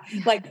 Yeah,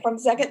 like from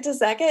second to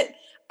second.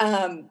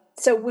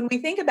 So when we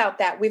think about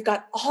that, we've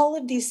got all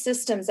of these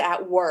systems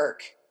at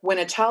work when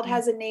a child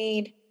has a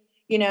need,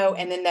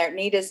 and then their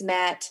need is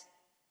met.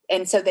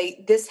 And so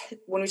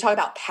when we talk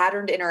about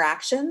patterned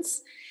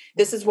interactions,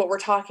 this is what we're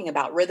talking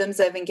about, rhythms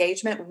of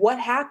engagement. What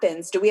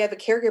happens? Do we have a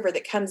caregiver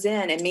that comes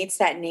in and meets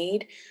that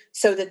need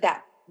so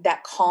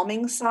that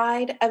calming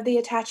side of the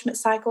attachment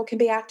cycle can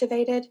be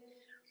activated?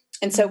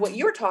 And so what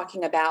you're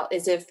talking about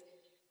is if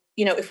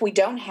we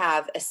don't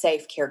have a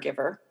safe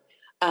caregiver,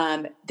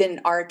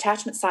 then our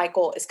attachment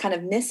cycle is kind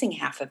of missing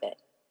half of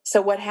it.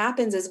 So what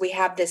happens is we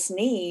have this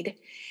need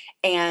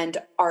and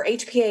our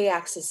HPA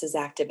axis is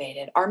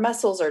activated. Our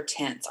muscles are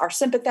tense. Our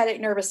sympathetic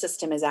nervous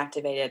system is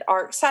activated.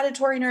 Our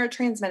excitatory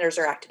neurotransmitters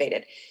are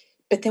activated.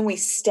 But then we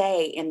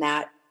stay in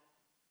that,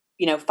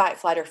 fight,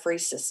 flight, or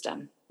freeze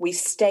system. We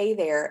stay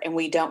there and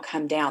we don't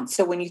come down.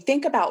 So when you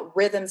think about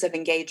rhythms of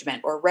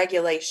engagement or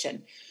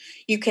regulation,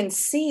 you can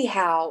see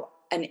how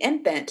an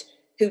infant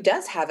who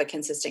does have a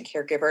consistent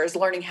caregiver is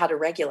learning how to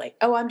regulate.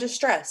 Oh, I'm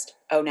distressed.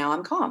 Oh, now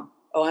I'm calm.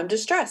 Oh, I'm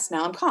distressed.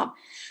 Now I'm calm.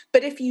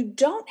 But if you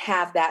don't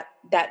have that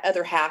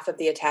other half of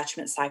the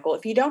attachment cycle,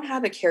 if you don't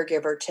have a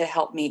caregiver to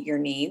help meet your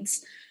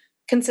needs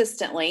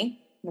consistently,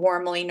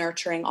 warmly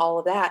nurturing all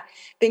of that,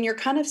 then you're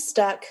kind of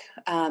stuck.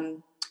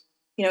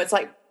 It's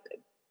like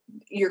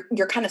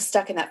you're kind of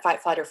stuck in that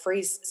fight, flight, or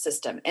freeze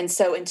system. And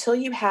so until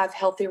you have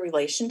healthy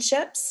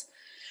relationships,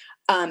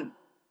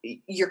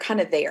 you're kind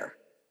of there.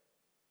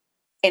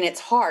 And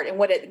it's hard. And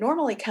what it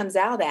normally comes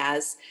out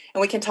as,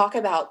 and we can talk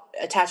about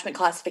attachment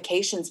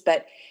classifications,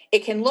 but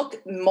it can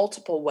look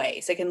multiple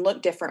ways. It can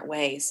look different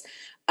ways.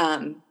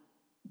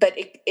 But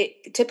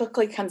it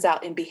typically comes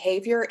out in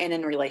behavior and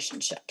in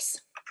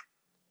relationships.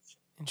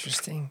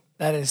 Interesting.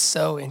 That is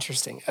so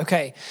interesting.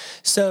 Okay.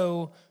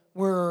 So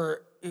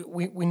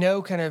we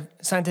know kind of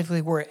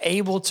scientifically we're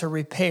able to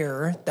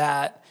repair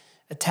that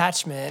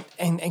attachment.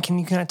 And can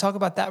you kind of talk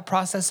about that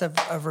process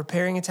of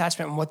repairing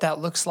attachment and what that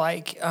looks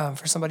like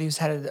for somebody who's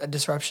had a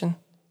disruption?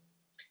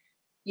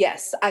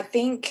 Yes, I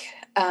think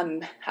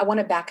I want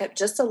to back up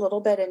just a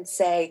little bit and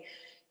say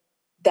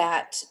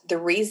that the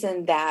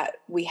reason that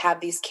we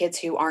have these kids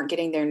who aren't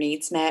getting their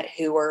needs met,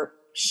 who are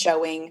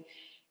showing,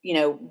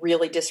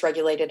 really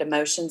dysregulated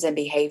emotions and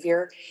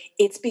behavior,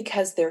 it's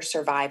because they're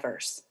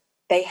survivors.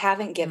 They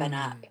haven't given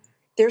up.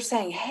 They're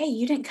saying, hey,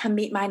 you didn't come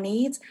meet my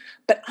needs,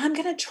 but I'm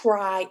going to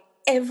try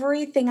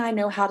everything I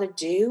know how to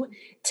do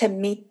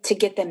to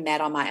get them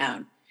met on my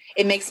own.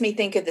 It makes me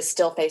think of the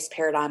still face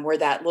paradigm where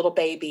that little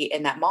baby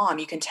and that mom,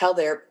 you can tell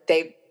they're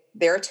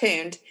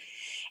attuned.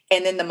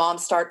 And then the mom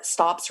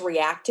stops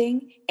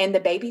reacting and the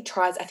baby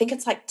tries, I think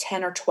it's like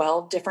 10 or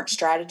 12 different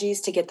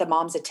strategies to get the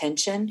mom's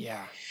attention.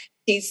 Yeah.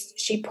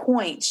 She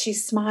points, she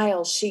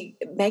smiles, she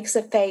makes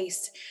a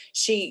face,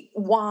 she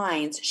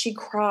whines, she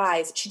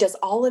cries. She does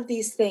all of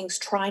these things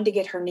trying to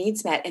get her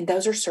needs met. And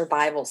those are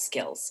survival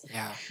skills.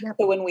 Yeah. Yep.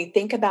 So when we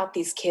think about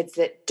these kids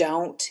that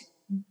don't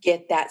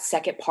get that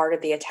second part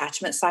of the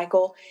attachment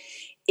cycle,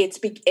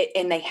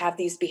 and they have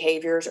these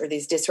behaviors or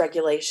these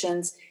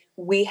dysregulations,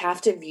 we have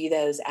to view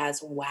those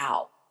as,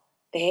 wow,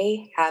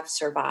 they have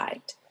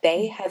survived.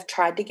 They have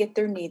tried to get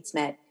their needs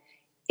met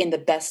in the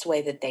best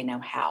way that they know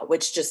how,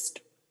 which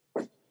just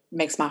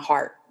makes my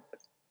heart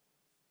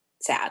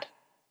sad.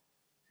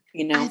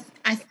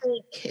 I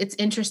think it's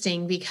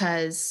interesting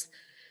because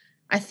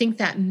I think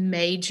that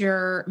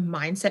major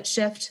mindset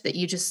shift that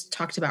you just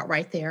talked about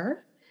right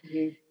there,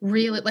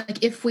 really,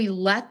 like if we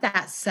let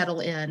that settle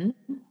in,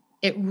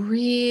 it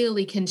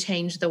really can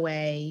change the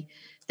way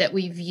that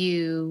we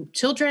view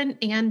children,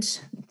 and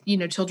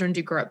children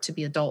do grow up to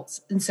be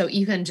adults, and so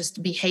even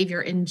just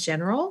behavior in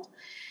general,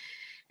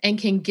 and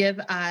can give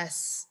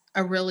us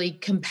a really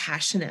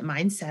compassionate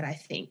mindset, I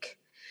think,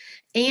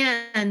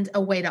 and a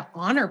way to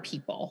honor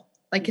people.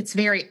 Like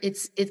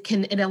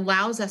it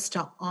allows us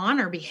to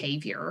honor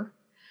behavior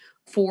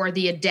for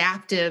the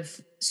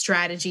adaptive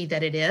strategy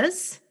that it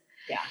is.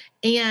 Yeah.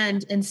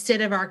 And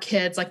instead of our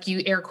kids, like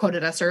you air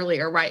quoted us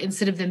earlier, right?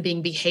 Instead of them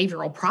being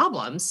behavioral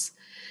problems,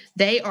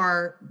 they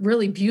are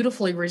really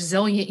beautifully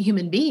resilient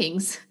human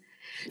beings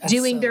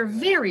doing their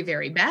very,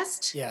 very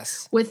best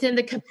within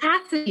the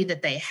capacity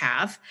that they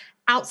have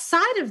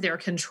outside of their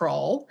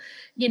control,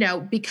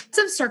 because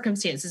of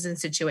circumstances and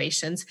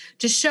situations,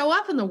 to show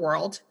up in the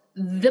world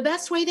the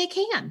best way they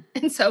can.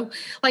 And so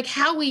like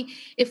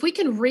if we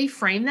can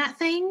reframe that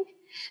thing,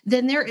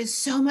 then there is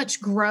so much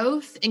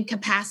growth and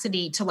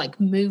capacity to like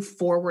move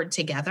forward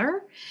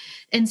together.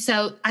 And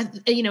so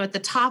at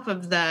the top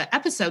of the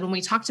episode, when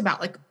we talked about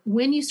like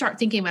when you start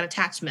thinking about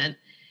attachment,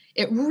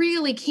 it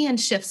really can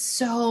shift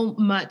so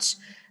much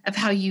of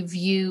how you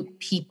view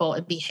people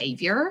and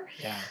behavior.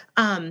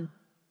 Yeah.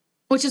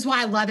 Which is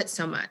why I love it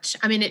so much.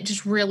 I mean, it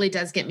just really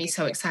does get me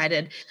so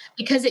excited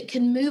because it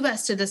can move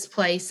us to this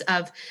place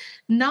of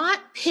not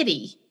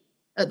pity.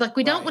 Like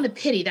we don't want to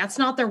pity. That's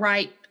not the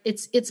right.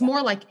 It's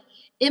more like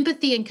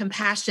empathy and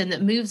compassion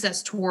that moves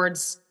us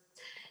towards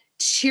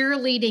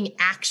cheerleading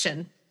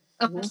action.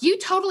 You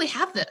totally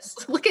have this.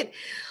 Look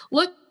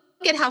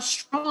at how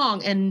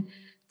strong and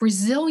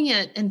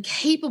resilient and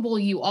capable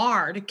you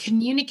are to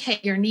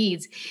communicate your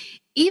needs,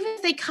 even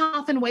if they come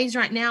off in ways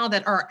right now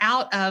that are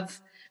out of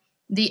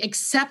the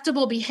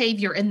acceptable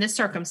behavior in this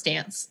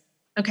circumstance.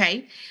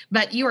 Okay.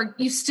 But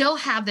you still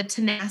have the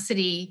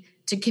tenacity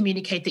to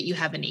communicate that you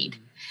have a need.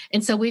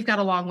 And so we've got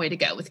a long way to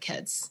go with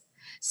kids.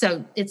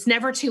 So it's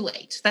never too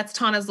late. That's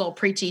Tana's little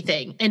preachy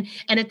thing. And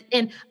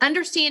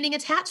understanding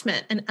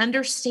attachment and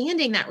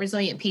understanding that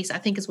resilient piece, I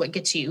think is what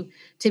gets you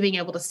to being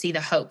able to see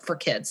the hope for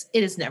kids.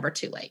 It is never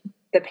too late.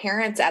 The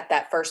parents at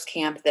that first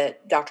camp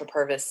that Dr.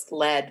 Purvis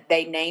led,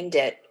 they named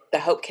it the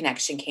Hope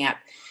Connection Camp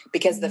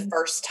because the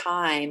first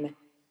time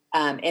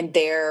and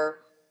their,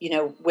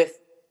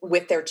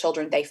 with their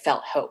children, they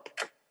felt hope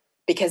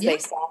because they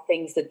saw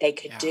things that they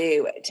could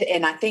do.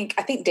 And I think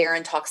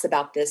Darren talks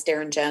about this.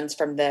 Darren Jones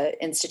from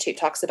the Institute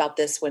talks about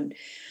this when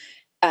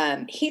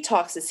he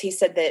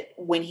said that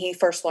when he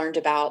first learned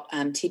about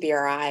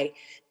TBRI,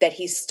 that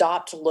he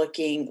stopped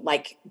looking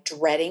like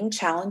dreading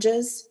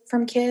challenges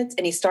from kids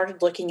and he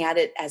started looking at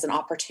it as an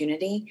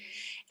opportunity.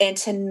 And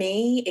to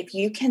me, if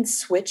you can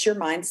switch your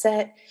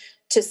mindset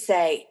to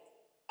say,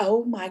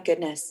 oh my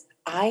goodness,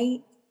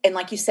 and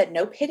like you said,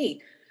 no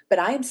pity, but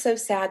I am so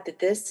sad that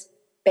this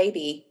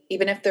baby,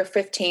 even if they're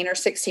 15 or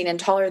 16 and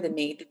taller than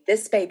me, that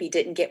this baby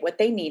didn't get what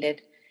they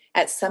needed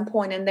at some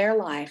point in their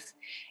life.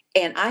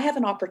 And I have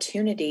an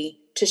opportunity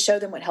to show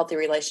them what healthy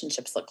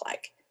relationships look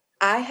like.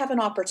 I have an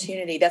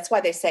opportunity. That's why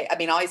they say,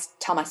 I always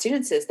tell my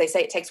students this, they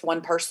say it takes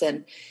one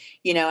person,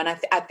 and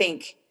I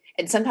think,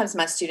 and sometimes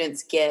my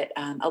students get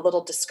a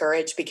little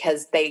discouraged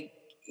because they,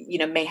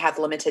 may have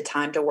limited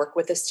time to work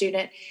with a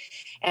student.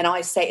 And I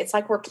always say, it's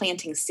like we're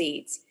planting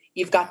seeds.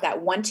 You've got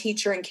that one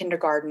teacher in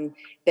kindergarten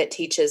that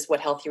teaches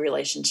what healthy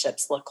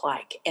relationships look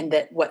like and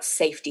that what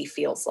safety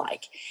feels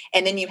like.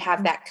 And then you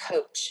have that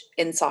coach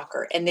in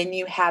soccer. And then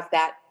you have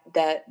that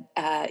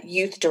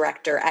youth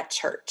director at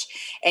church.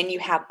 And you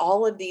have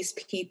all of these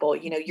people,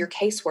 your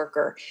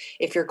caseworker,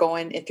 if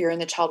you're in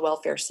the child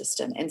welfare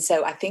system. And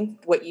so I think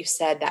what you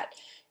said, that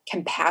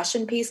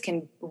compassion piece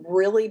can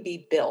really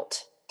be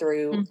built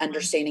through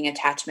understanding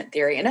attachment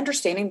theory and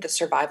understanding the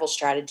survival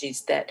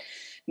strategies that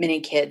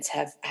many kids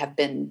have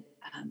been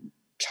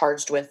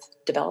charged with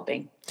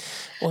developing.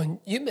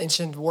 Well, you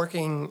mentioned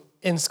working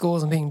in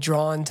schools and being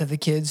drawn to the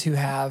kids who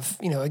have,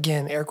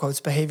 again, air quotes,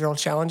 behavioral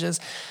challenges.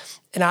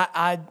 And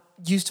I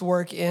used to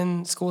work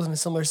in schools in a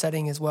similar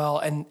setting as well.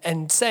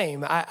 And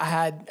same, I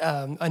had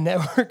a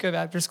network of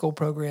after-school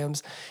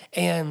programs,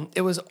 and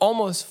it was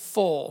almost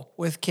full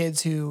with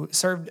kids who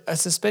served a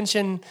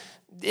suspension,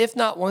 if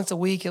not once a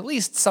week, at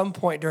least some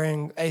point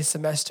during a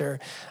semester.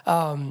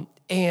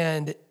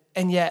 And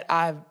yet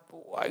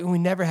we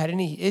never had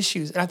any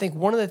issues. And I think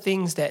one of the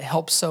things that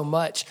helps so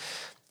much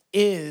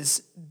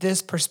is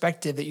this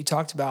perspective that you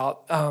talked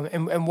about,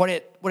 and what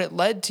it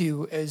led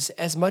to is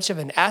as much of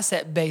an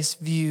asset-based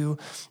view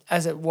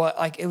as it was.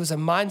 Like, it was a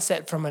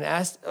mindset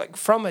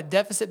from a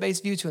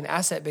deficit-based view to an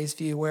asset-based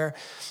view, where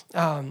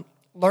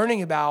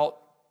learning about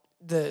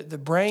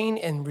the brain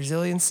and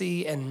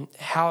resiliency and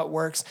how it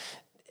works,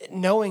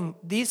 knowing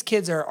these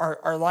kids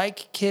are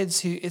like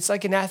kids who, it's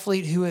like an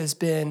athlete who has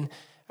been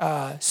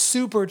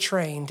super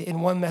trained in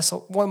one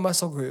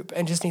muscle group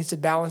and just needs to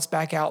balance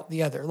back out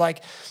the other.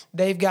 Like,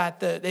 they've got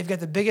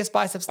the biggest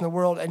biceps in the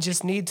world and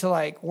just need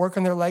to work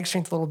on their leg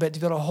strength a little bit to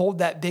be able to hold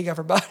that big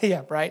upper body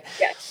up, right?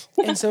 Yes.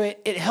 And so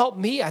it helped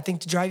me, I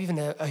think, to drive even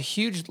a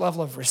huge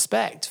level of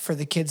respect for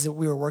the kids that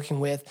we were working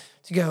with,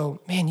 to go,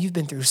 man, you've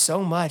been through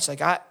so much.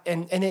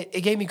 And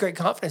it gave me great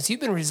confidence. You've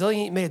been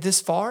resilient, you made it this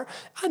far.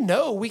 I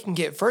know we can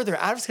get further.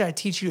 I just got to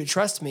teach you to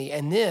trust me.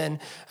 And then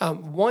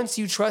once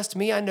you trust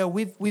me, I know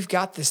we've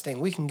got this thing.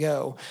 We can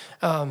go.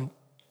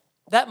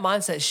 That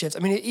mindset shifts. I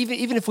mean,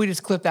 even if we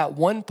just clip that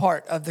one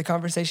part of the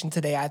conversation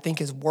today, I think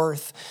is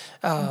worth,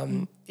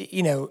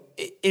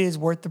 it is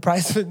worth the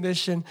price of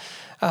admission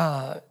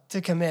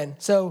to come in.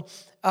 So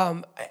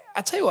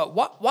I tell you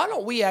what, why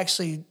don't we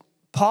actually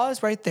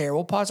pause right there?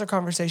 We'll pause our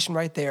conversation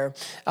right there.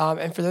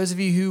 And for those of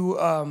you who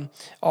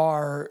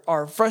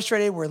are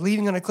frustrated, we're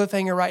leaving on a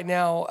cliffhanger right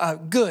now.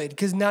 Good,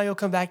 because now you'll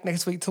come back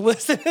next week to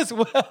listen as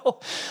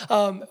well.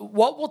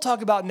 What we'll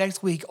talk about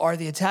next week are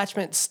the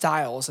attachment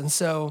styles. And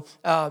so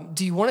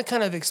do you want to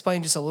kind of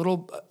explain just a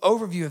little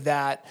overview of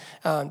that,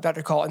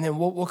 Dr. Call? And then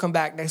we'll come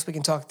back next week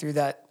and talk through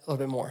that a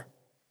little bit more.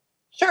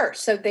 Sure.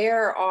 So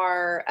there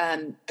are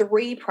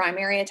 3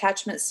 primary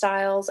attachment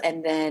styles,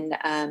 and then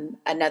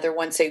another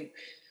one. So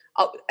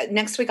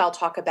next week, I'll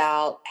talk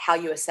about how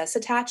you assess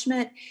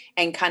attachment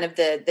and kind of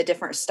the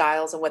different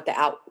styles and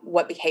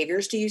what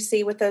behaviors do you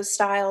see with those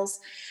styles,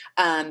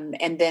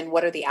 and then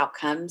what are the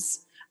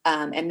outcomes,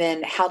 and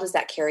then how does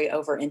that carry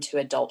over into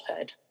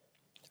adulthood.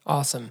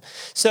 Awesome.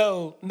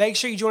 So make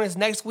sure you join us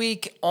next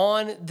week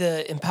on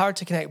the Empowered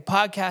to Connect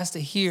podcast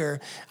to hear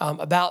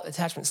about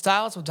attachment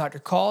styles with Dr.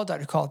 Call.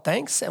 Dr. Call,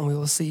 thanks, and we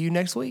will see you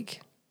next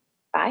week.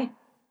 Bye.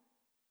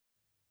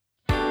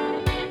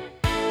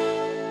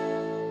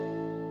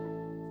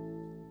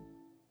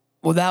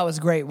 Well, that was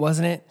great,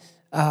 wasn't it?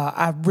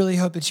 I really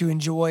hope that you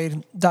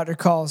enjoyed Dr.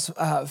 Call's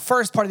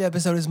first part of the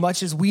episode as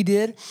much as we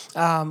did.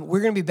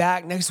 We're going to be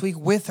back next week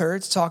with her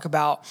to talk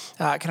about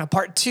kind of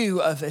part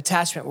 2 of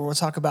attachment, where we'll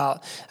talk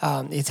about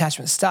the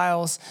attachment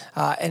styles.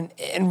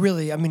 And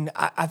really, I mean,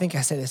 I think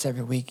I say this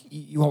every week.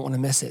 You won't want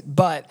to miss it.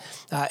 But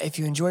if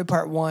you enjoy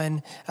part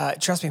 1,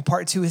 trust me,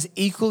 part 2 is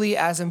equally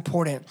as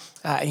important.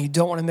 And you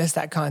don't want to miss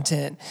that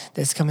content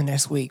that's coming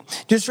next week.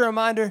 Just a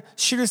reminder,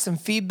 shoot us some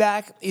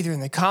feedback, either in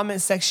the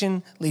comment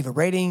section, leave a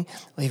rating,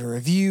 leave a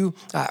review.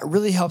 It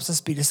really helps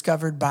us be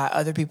discovered by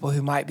other people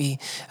who might be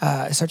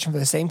searching for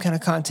the same kind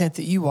of content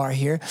that you are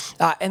here.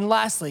 And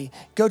lastly,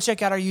 go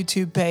check out our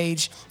YouTube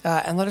page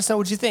and let us know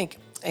what you think.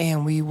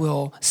 And we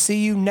will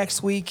see you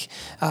next week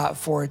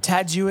for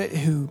Tad Jewett,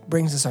 who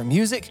brings us our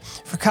music,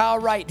 for Kyle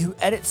Wright, who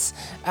edits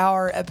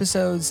our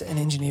episodes and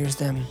engineers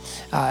them,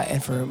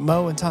 and for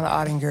Mo and Tana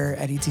Ottinger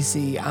at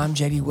ETC. I'm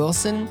JD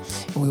Wilson,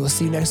 and we will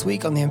see you next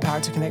week on the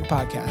Empowered to Connect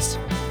podcast.